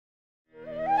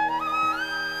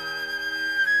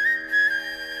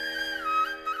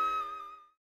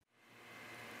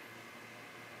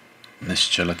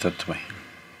Nischala tattva.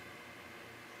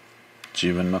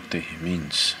 Jivan mukti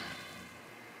means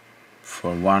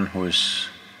for one who is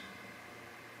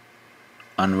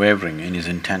unwavering in his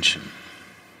intention,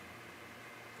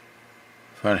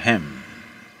 for him,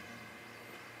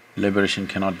 liberation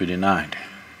cannot be denied.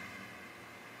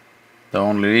 The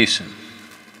only reason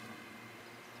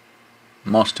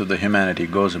most of the humanity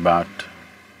goes about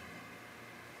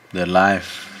their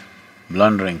life,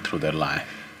 blundering through their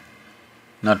life,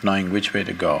 not knowing which way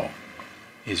to go,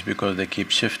 is because they keep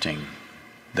shifting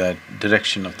the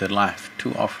direction of their life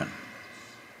too often.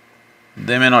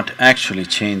 They may not actually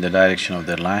change the direction of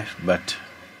their life, but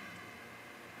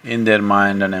in their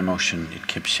mind and emotion, it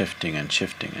keeps shifting and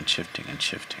shifting and shifting and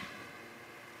shifting.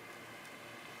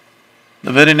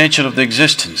 The very nature of the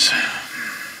existence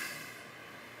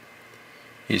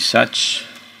is such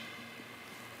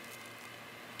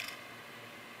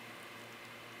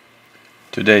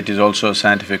today it is also a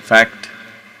scientific fact,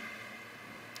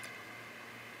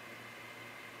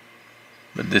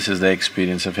 but this is the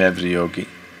experience of every yogi,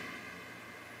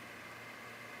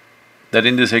 that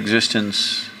in this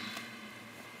existence,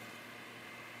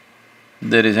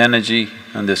 there is energy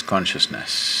and there's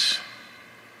consciousness.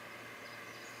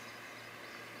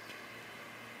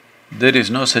 There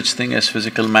is no such thing as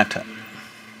physical matter.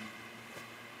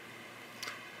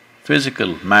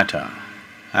 Physical matter,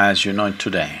 as you know it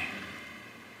today,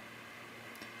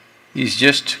 is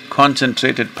just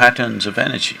concentrated patterns of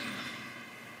energy.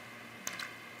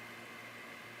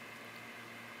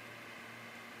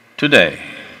 Today,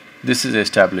 this is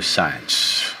established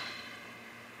science.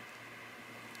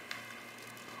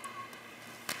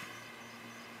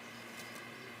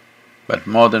 But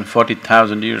more than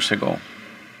 40,000 years ago,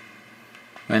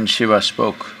 when Shiva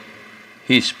spoke,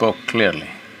 he spoke clearly.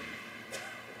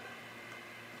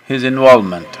 His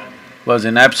involvement was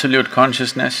in absolute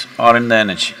consciousness or in the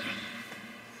energy,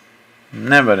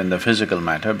 never in the physical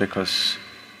matter, because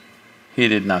he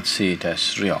did not see it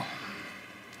as real.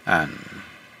 And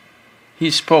he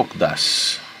spoke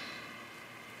thus,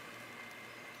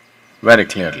 very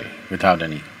clearly, without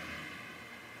any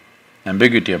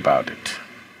ambiguity about it.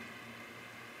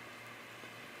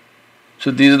 So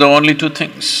these are the only two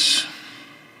things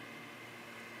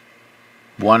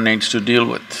one needs to deal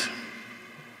with.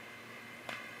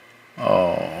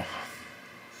 Oh,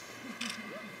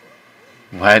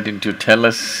 why didn't you tell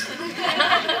us?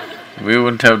 We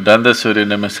wouldn't have done the Surya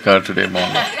Namaskar today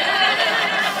morning.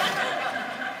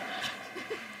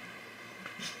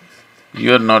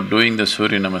 You are not doing the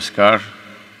Surya Namaskar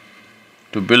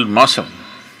to build muscle.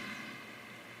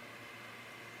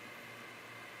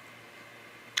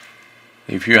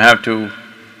 If you have to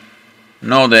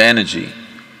know the energy,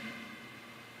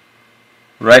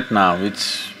 right now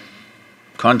it's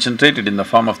concentrated in the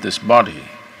form of this body.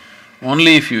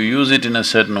 Only if you use it in a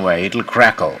certain way, it'll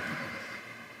crackle.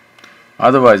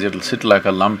 Otherwise, it'll sit like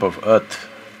a lump of earth.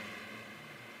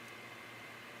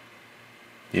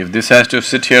 If this has to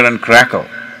sit here and crackle,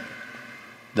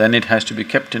 then it has to be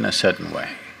kept in a certain way.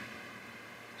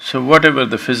 So whatever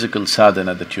the physical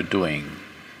sadhana that you're doing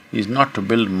is not to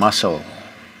build muscle,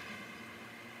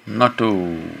 not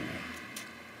to…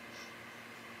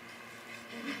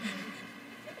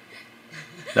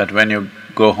 that when you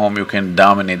go home you can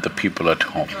dominate the people at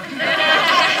home.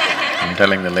 I'm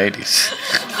telling the ladies,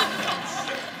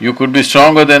 you could be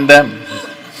stronger than them.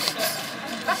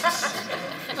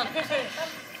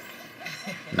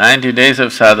 90 days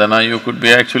of sadhana, you could be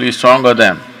actually stronger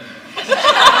than them.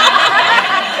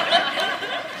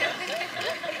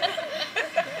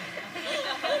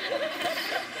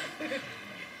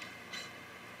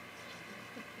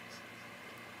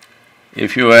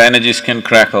 If your energies can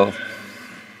crackle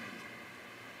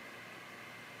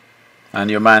and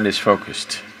your mind is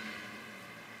focused,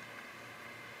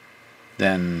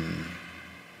 then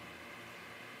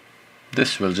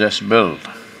this will just build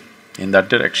in that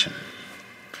direction.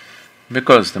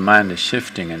 Because the mind is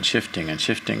shifting and shifting and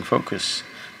shifting focus,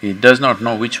 it does not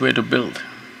know which way to build.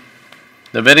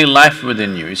 The very life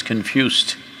within you is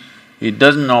confused, it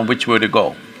doesn't know which way to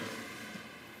go.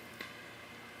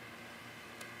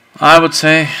 I would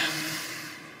say,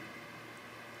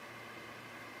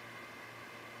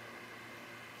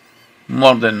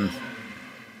 more than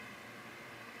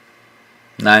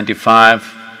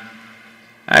 95,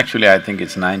 actually I think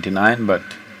it's 99, but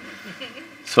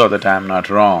so that I'm not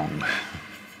wrong,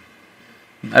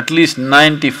 at least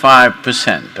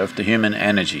 95% of the human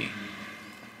energy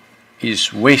is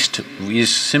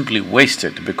simply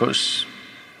wasted because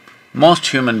most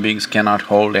human beings cannot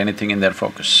hold anything in their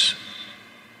focus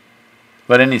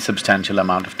for any substantial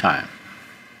amount of time.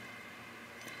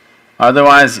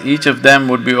 Otherwise, each of them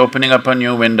would be opening up a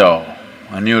new window,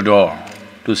 a new door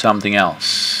to something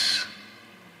else.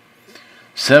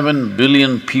 7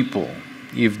 billion people,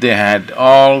 if they had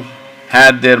all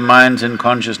had their minds and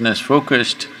consciousness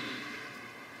focused,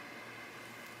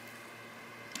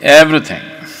 everything,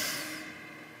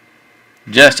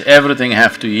 just everything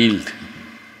have to yield.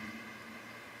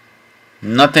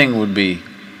 Nothing would be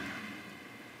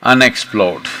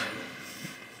unexplored,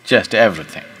 just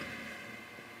everything.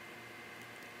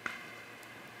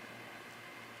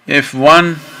 If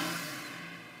one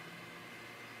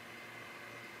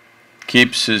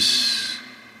keeps his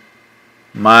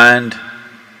mind,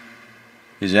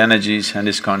 his energies and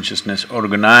his consciousness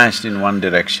organized in one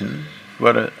direction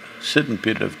for a certain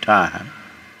period of time,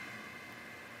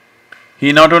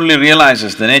 he not only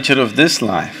realizes the nature of this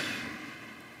life,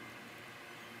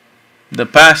 the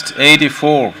past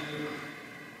 84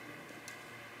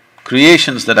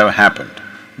 creations that have happened,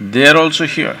 they're also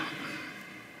here.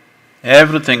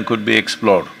 Everything could be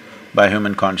explored by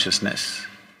human consciousness.